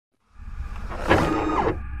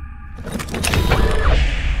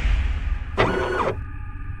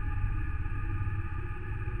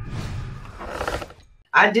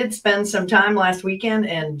I did spend some time last weekend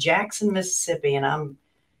in Jackson, Mississippi, and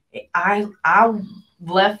I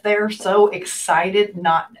left there so excited.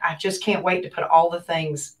 I just can't wait to put all the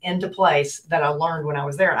things into place that I learned when I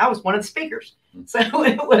was there. And I was one of the speakers. So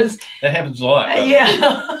that happens a lot.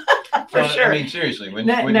 Yeah. For sure. I mean, seriously, when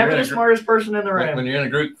never you're the smartest person in the room. When you're in a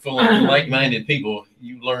group full of like-minded people,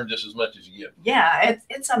 you learn just as much as you give. Yeah,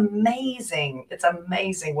 it's amazing. It's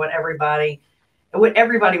amazing what everybody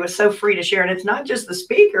was so free to share. And it's not just the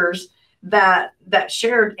speakers that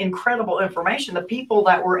shared incredible information. The people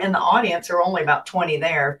that were in the audience, there were only about 20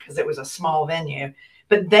 there because it was a small venue,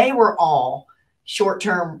 but they were all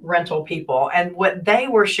short-term rental people. And what they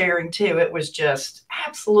were sharing too, it was just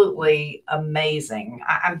absolutely amazing.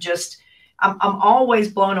 I'm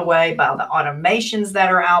always blown away by the automations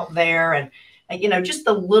that are out there, and you know, just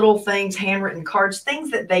the little things, handwritten cards, things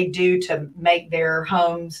that they do to make their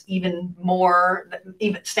homes even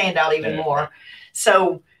stand out even more.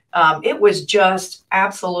 So it was just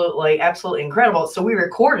absolutely incredible. So we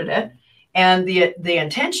recorded it, and the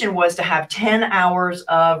intention was to have 10 hours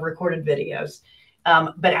of recorded videos.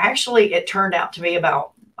 But actually it turned out to be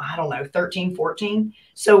about, I don't know, 13, 14.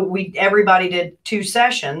 So everybody did 2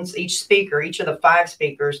 sessions. Each of the 5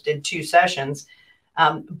 speakers did 2 sessions.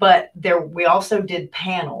 But we also did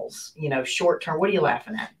panels, you know, short term. What are you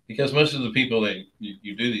laughing at? Because most of the people that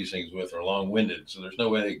you do these things with are long-winded, so there's no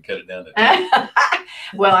way they can cut it down to 10.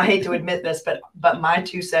 Well, I hate to admit this, but my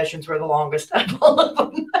 2 sessions were the longest of all of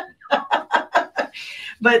them.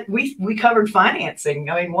 But we covered financing.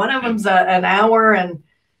 I mean, one of them's an hour and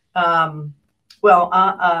an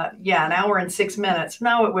hour and 6 minutes.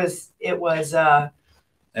 No, it was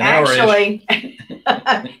actually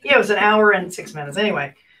it was an hour and 6 minutes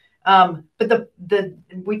anyway. But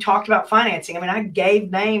we talked about financing. I mean, I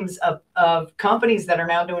gave names of companies that are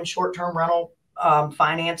now doing short-term rental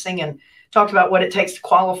financing, and talked about what it takes to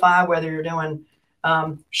qualify, whether you're doing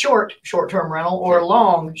short-term rental or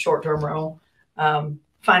long short-term rental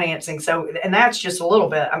financing. So, and that's just a little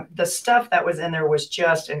bit. The stuff that was in there was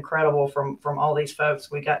just incredible from all these folks.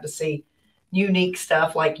 We got to see unique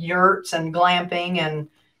stuff like yurts and glamping and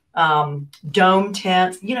dome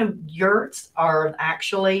tents. You know, yurts are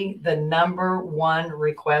actually the #1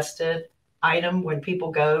 requested item when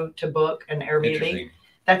people go to book an Airbnb.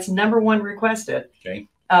 That's #1 requested. Okay.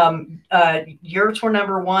 Yurts were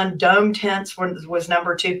 #1. Dome tents was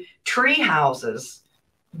 #2. Tree houses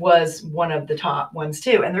was one of the top ones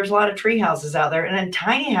too. And there's a lot of tree houses out there. And then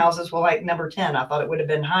tiny houses were like #10. I thought it would have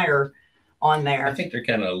been higher on there. I think they're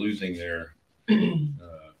kind of losing their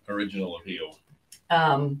original appeal.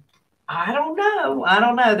 I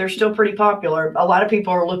don't know. They're still pretty popular. A lot of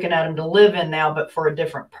people are looking at them to live in now, but for a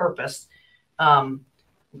different purpose.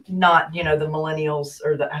 Not, you know, the millennials,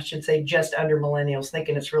 or I should say just under millennials,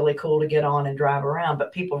 thinking it's really cool to get on and drive around,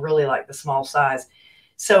 but people really like the small size.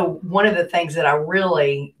 So one of the things that I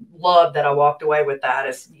really loved that I walked away with that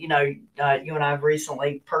is, you know, you and I have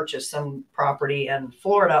recently purchased some property in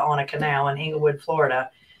Florida on a canal in Englewood, Florida.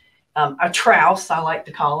 A trouse, I like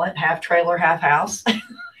to call it, half trailer, half house.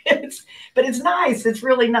 But it's nice. It's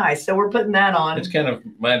really nice. So we're putting that on. It's kind of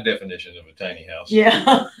my definition of a tiny house.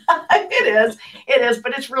 Yeah, it is,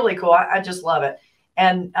 but it's really cool. I just love it.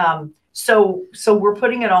 And so we're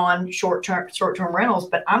putting it on short-term rentals,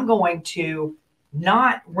 but I'm going to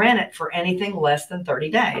not rent it for anything less than 30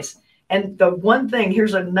 days. And the one thing,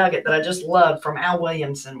 here's a nugget that I just loved from Al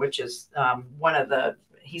Williamson, which is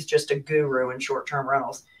he's just a guru in short-term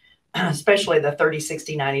rentals, especially the 30,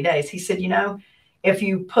 60, 90 days. He said, you know, if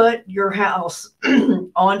you put your house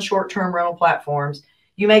on short-term rental platforms,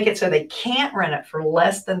 you make it so they can't rent it for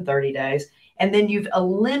less than 30 days. And then you've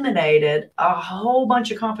eliminated a whole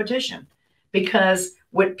bunch of competition, because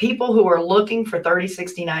with people who are looking for 30,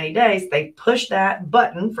 60, 90 days, they push that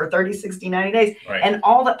button for 30, 60, 90 days. Right. And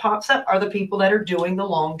all that pops up are the people that are doing the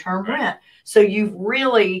long-term rent. So you've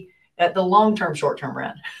really, the long-term, short-term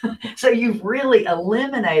rent. So you've really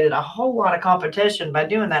eliminated a whole lot of competition by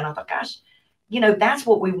doing that. And I thought, gosh, you know, that's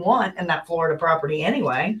what we want in that Florida property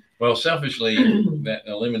anyway. Well, selfishly, that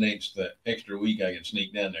eliminates the extra week I can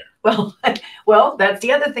sneak down there. Well, that's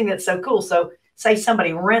the other thing that's so cool. So say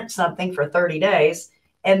somebody rents something for 30 days,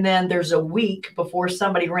 and then there's a week before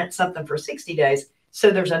somebody rents something for 60 days.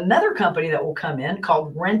 So there's another company that will come in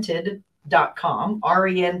called rented.com,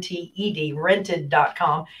 RENTED,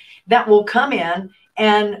 rented.com, that will come in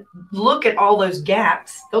and look at all those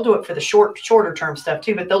gaps. They'll do it for the shorter term stuff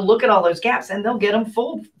too, but they'll look at all those gaps and they'll get them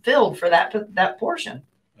filled for that portion.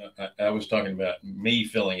 I was talking about me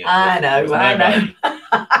filling it. I know.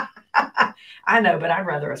 I know, but I'd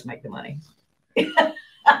rather us make the money.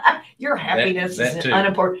 Your happiness That is too.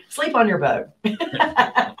 unimportant. Sleep on your boat.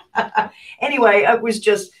 Anyway, it was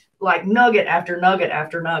just like nugget after nugget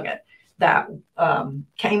after nugget that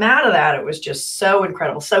came out of that. It was just so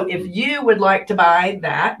incredible. So if you would like to buy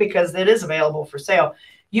that, because it is available for sale,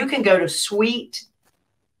 you can go to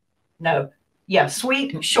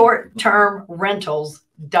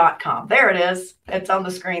sweetshorttermrentals.com. There it is. It's on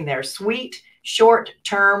the screen there.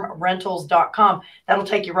 Sweetshorttermrentals.com. That'll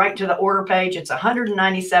take you right to the order page. It's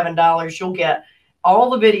 $197. You'll get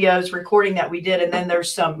all the videos recording that we did. And then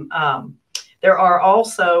there's some, there are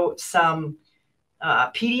also some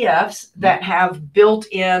PDFs that have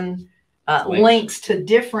built-in links to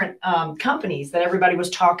different companies that everybody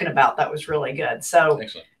was talking about. That was really good. So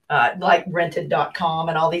like rented.com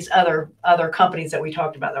and all these other companies that we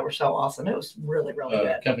talked about that were so awesome. It was really, really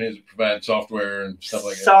good. Companies that provide software and stuff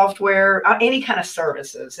like that. Software, any kind of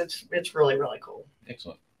services. It's really, really cool.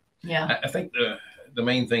 Excellent. Yeah. I think the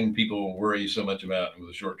main thing people worry so much about with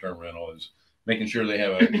a short-term rental is making sure they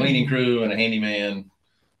have a cleaning crew and a handyman.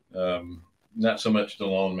 Not so much the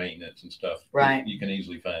lawn maintenance and stuff. Right. You can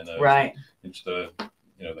easily find those. Right. It's the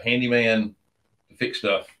handyman to fix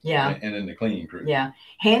stuff. Yeah. And then the cleaning crew. Yeah.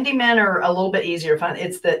 Handymen are a little bit easier to find.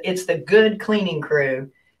 It's the good cleaning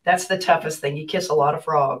crew. That's the toughest thing. You kiss a lot of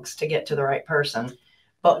frogs to get to the right person.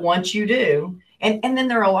 But once you do, and then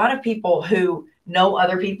there are a lot of people who know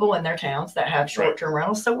other people in their towns that have short-term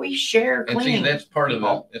rentals. So we share cleaning. And see, that's part of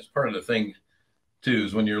the thing too,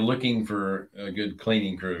 is when you're looking for a good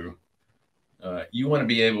cleaning crew, you want to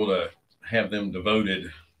be able to have them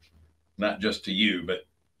devoted, not just to you, but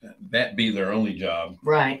that be their only job.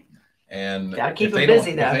 Right. And gotta keep them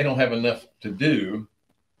busy, though. If they don't have enough to do,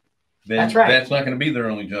 then that's right. That's not going to be their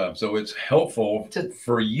only job. So it's helpful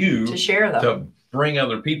for you to share them, to bring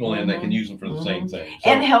other people in that can use them for the same thing. So,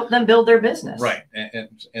 and help them build their business. Right.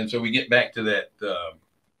 And so we get back to that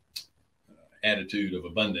attitude of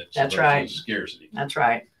abundance. That's right. Scarcity. That's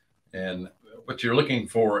right. And what you're looking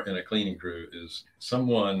for in a cleaning crew is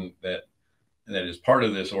someone that is part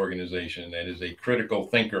of this organization, that is a critical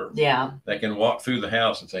thinker. Yeah. That can walk through the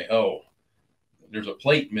house and say, oh, there's a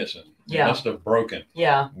plate missing. Yeah. It must have broken.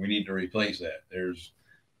 Yeah. We need to replace that. There's,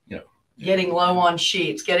 getting low on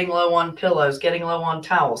sheets, getting low on pillows, getting low on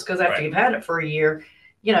towels. Because after you've had it for a year,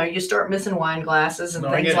 you start missing wine glasses and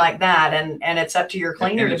things like that. And it's up to your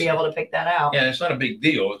cleaner to be able to pick that out. Yeah, it's not a big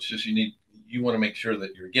deal. It's just you want to make sure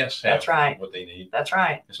that your guests have what they need. That's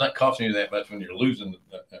right. It's not costing you that much when you're losing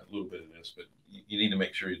a little bit of this, but you need to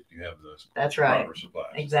make sure you have the proper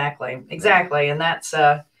supplies. Exactly. And that's,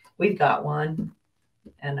 we've got one,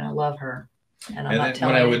 and I love her. And I'm not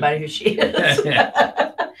telling anybody who she is.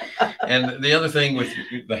 And the other thing with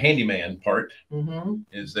the handyman part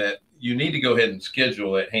is that you need to go ahead and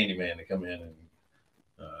schedule that handyman to come in and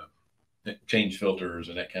change filters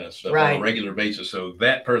and that kind of stuff on a regular basis, so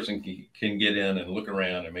that person can get in and look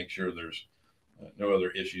around and make sure there's no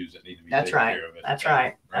other issues that need to be taken care of. That's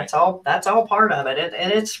right. That's all part of it.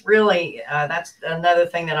 And it's really that's another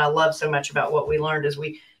thing that I love so much about what we learned, is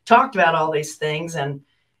we talked about all these things and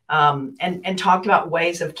talked about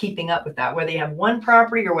ways of keeping up with that, whether you have one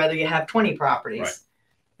property or whether you have 20 properties.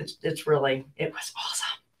 It was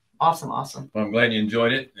awesome. Well, I'm glad you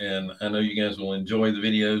enjoyed it, and I know you guys will enjoy the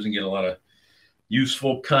videos and get a lot of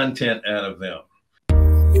useful content out of them.